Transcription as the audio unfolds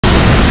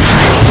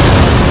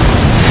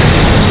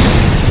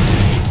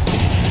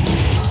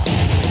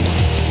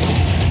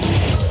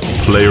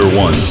Player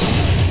 1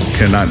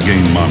 cannot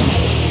gain mana.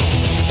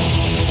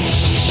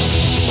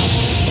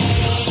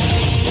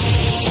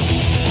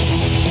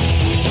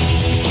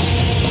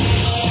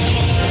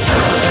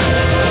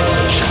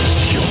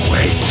 Just you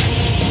wait.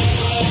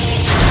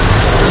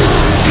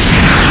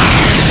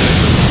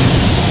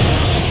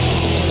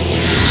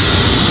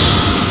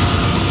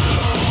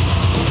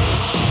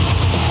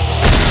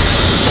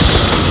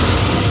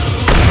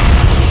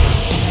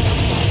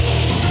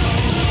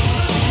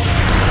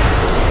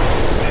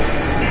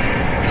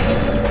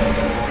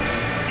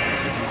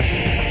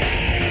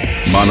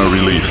 Mana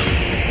release.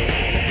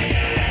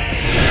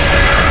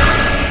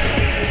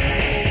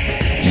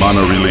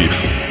 Mana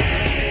release.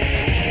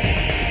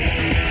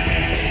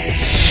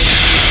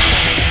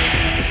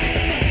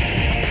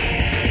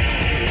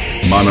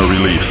 Mana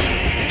release.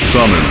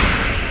 Summon.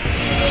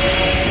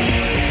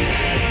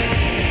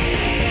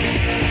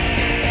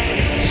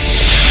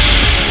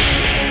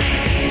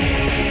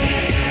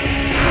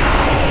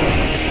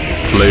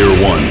 Player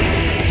 1,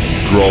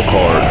 draw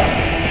card.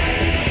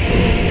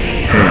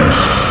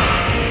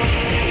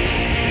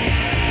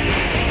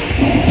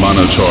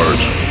 Mana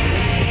charge.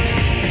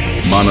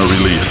 Mana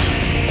release.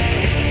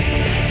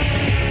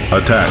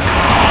 Attack.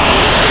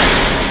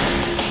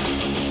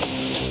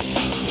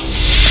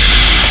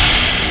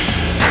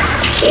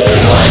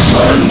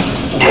 Ottmarton,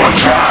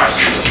 attack!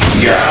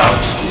 Yeah,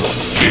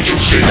 did you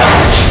see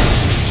that?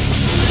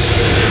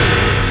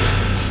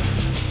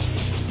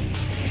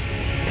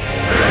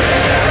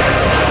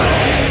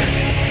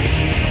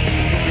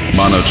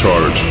 Mana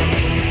charge.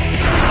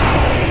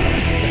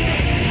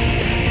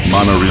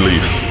 Mana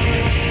release.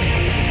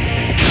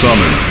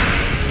 Summon.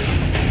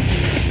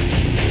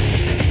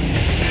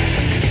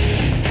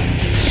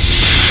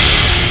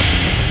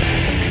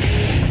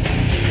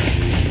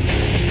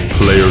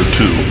 Player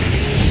 2,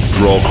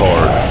 draw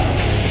card.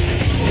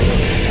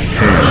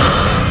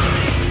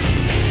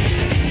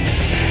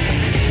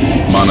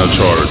 Mana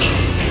charge.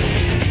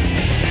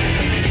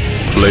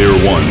 Player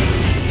 1,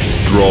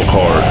 draw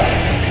card.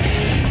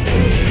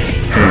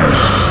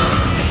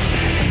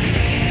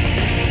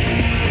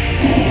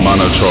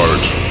 Mana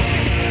charge.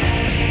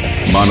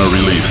 Mana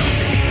release.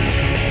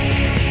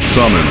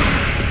 Summon.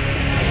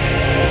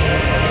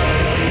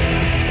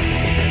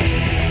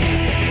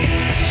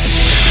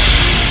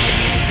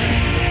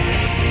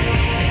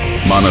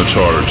 Mana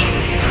charge.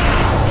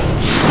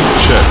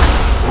 Check.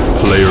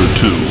 Player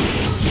 2.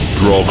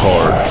 Draw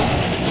card.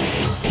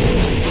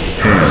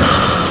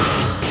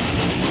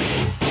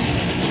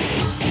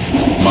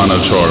 Mana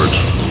charge.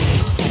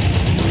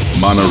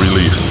 Mana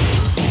release.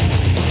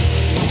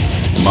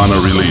 Mana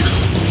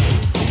release.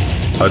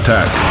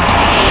 Attack.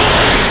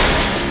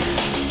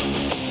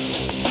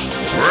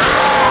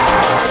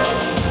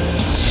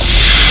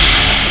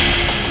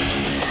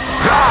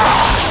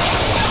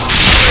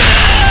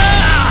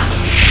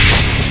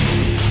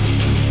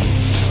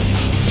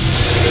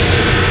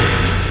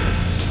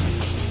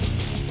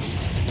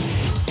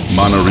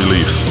 Mana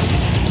release.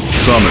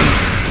 Summon.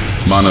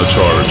 Mana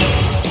charge.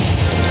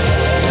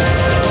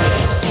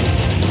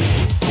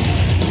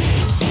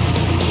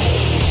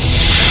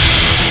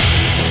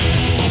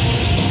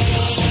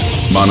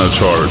 Mana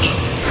charge.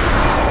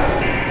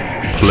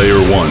 Player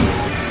 1.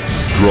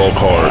 Draw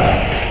card.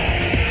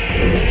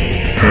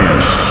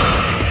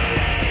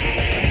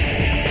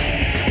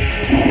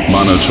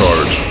 Mana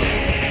charge.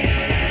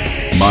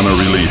 Mana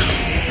release.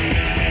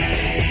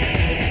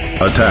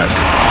 Attack.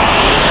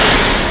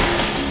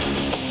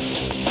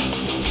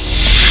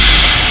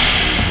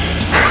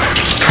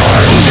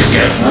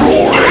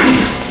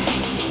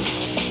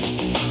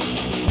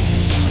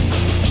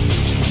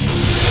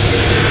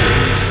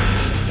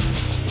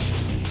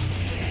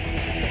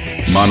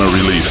 Mana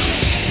release.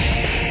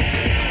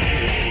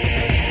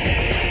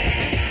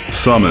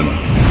 Summon.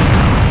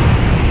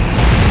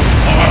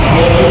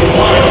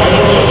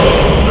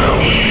 Now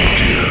it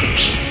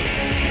begins.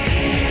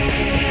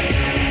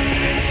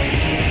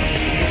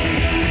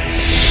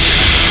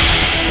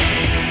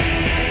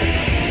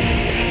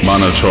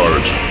 Mana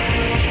charge.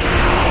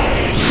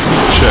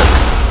 Check.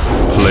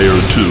 Player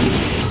 2.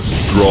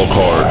 Draw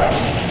card.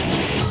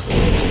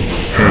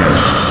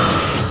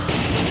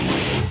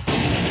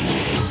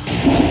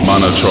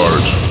 Mana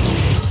charge.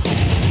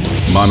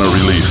 Mana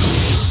release.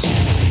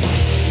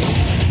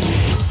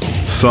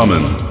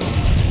 Summon.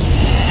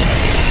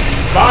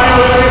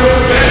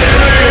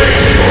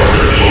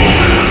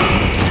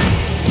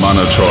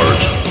 Mana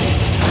charge.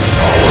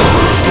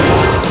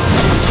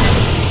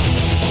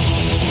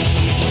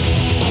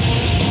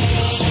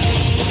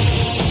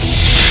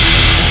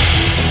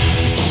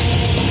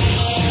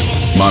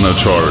 Mana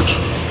charge.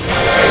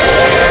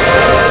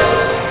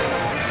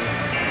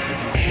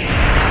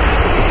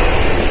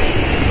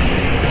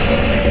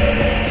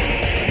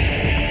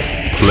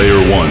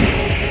 Player 1.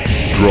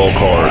 Draw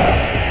card.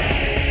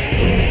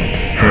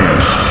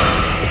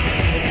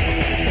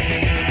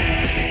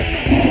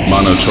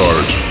 Mana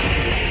charge.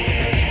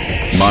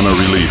 Mana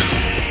release.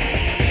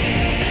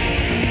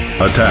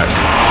 Attack.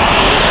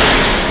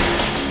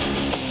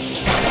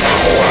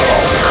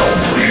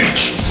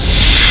 Complete.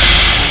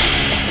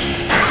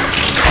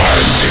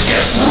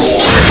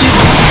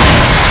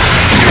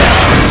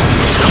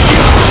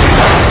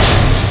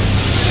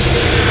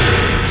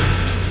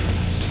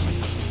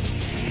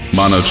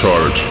 Mana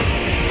charge.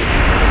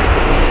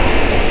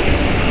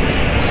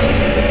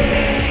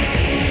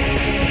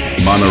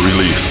 Mana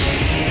release.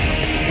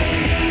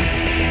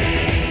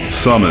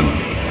 Summon.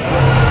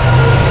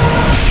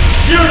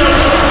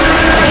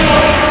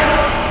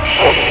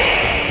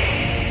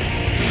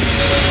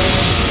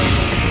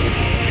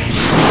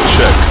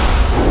 Check.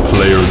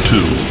 Player 2.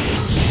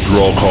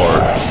 Draw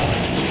card.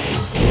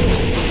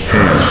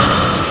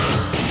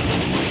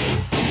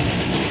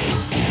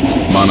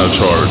 Mana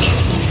charge.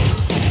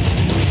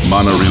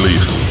 Mana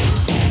release.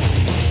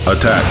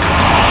 Attack.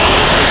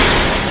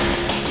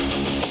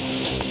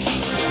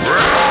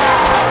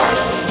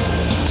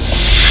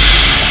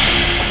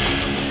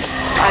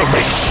 I'll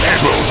make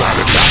pebbles out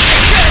of that.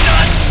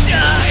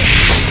 Die!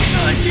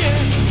 Not yet!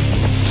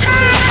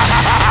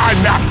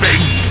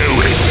 Nothing to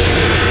it.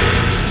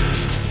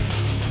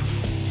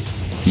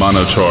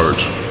 Mana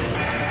charge.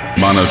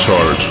 Mana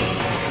charge.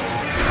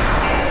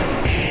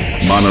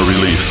 Mana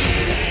release.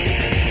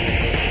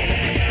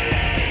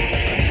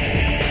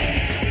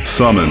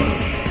 Summon.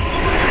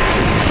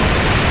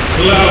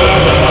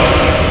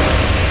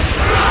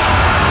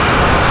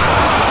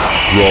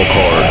 Draw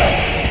card.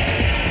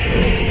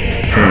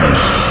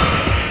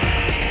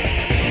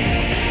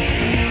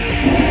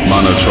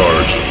 Mana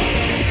charge.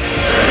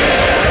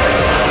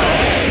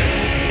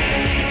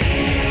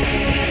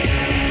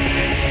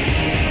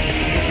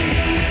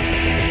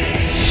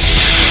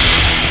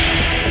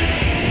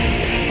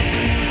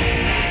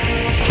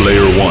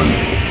 Player 1.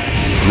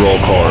 Draw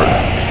card.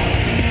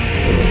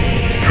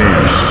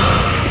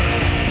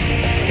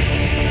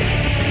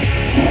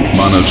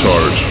 Mana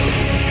charge.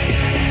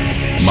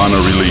 Mana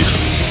release.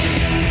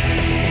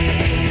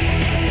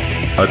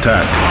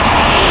 Attack.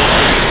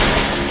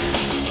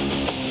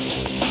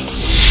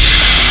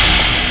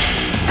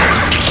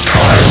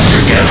 Time to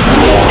get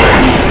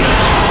rolling.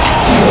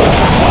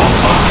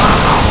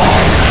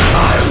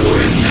 I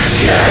win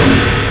again.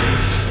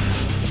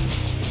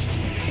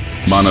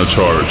 Mana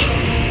charge.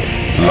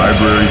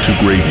 Library to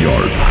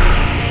graveyard.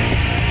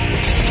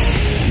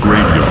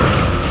 Graveyard.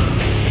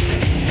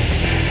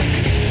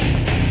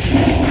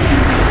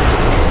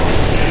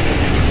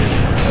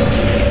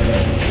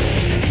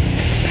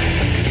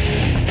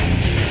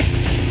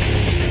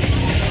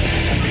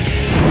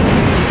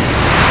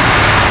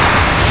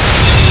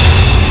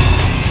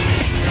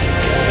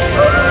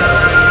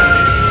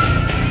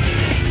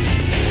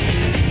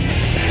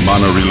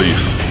 Mana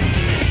release.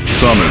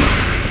 Summon.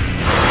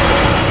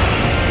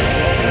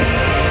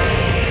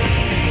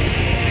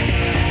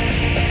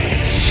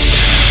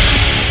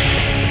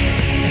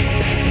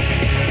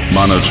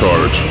 Mana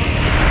charge.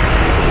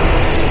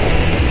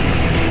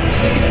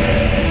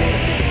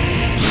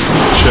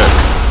 Check.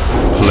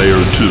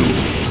 Player 2.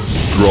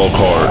 Draw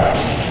card.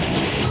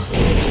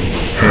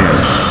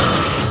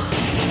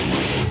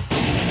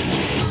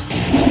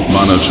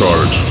 Mana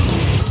charge.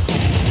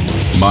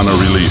 Mana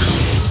release.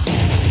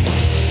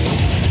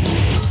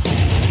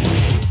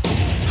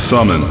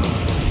 Summon.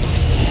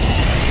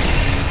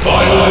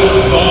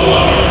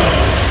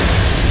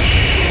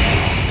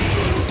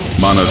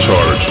 Mana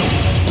charge.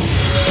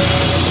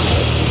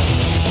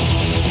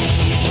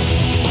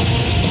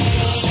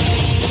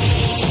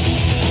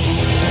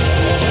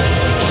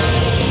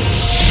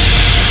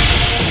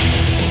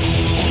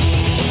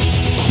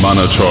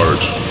 Mana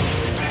charge.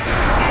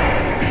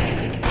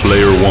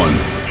 Player 1.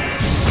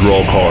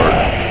 Draw card.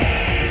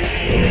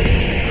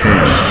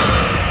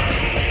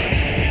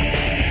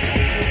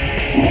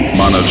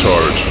 Mana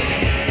charge.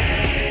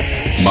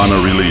 Mana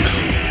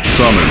release.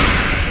 Summon.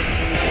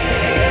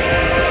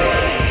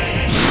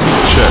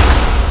 Check.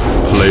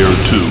 Player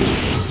 2.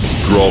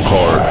 Draw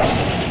card.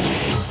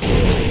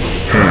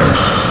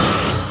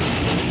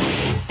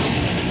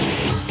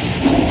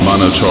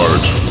 Mana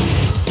charge.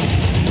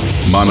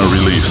 Mana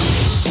release.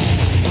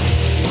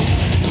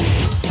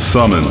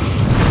 Summon.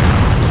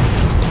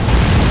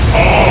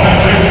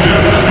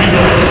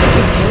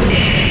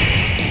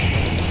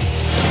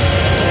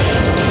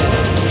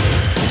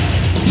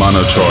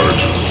 Mana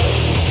charge.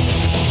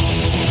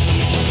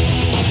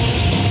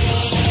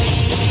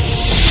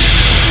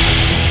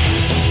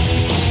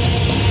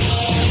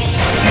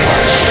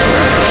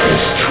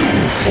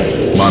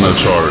 Mana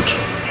charge.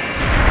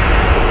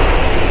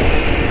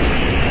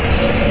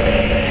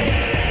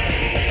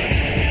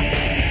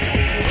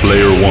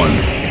 Player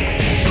 1.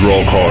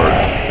 Draw card.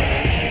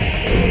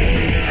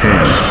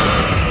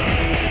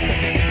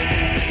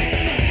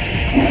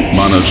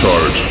 Mana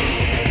charge.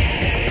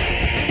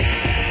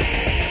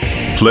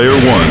 Player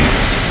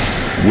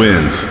 1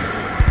 wins.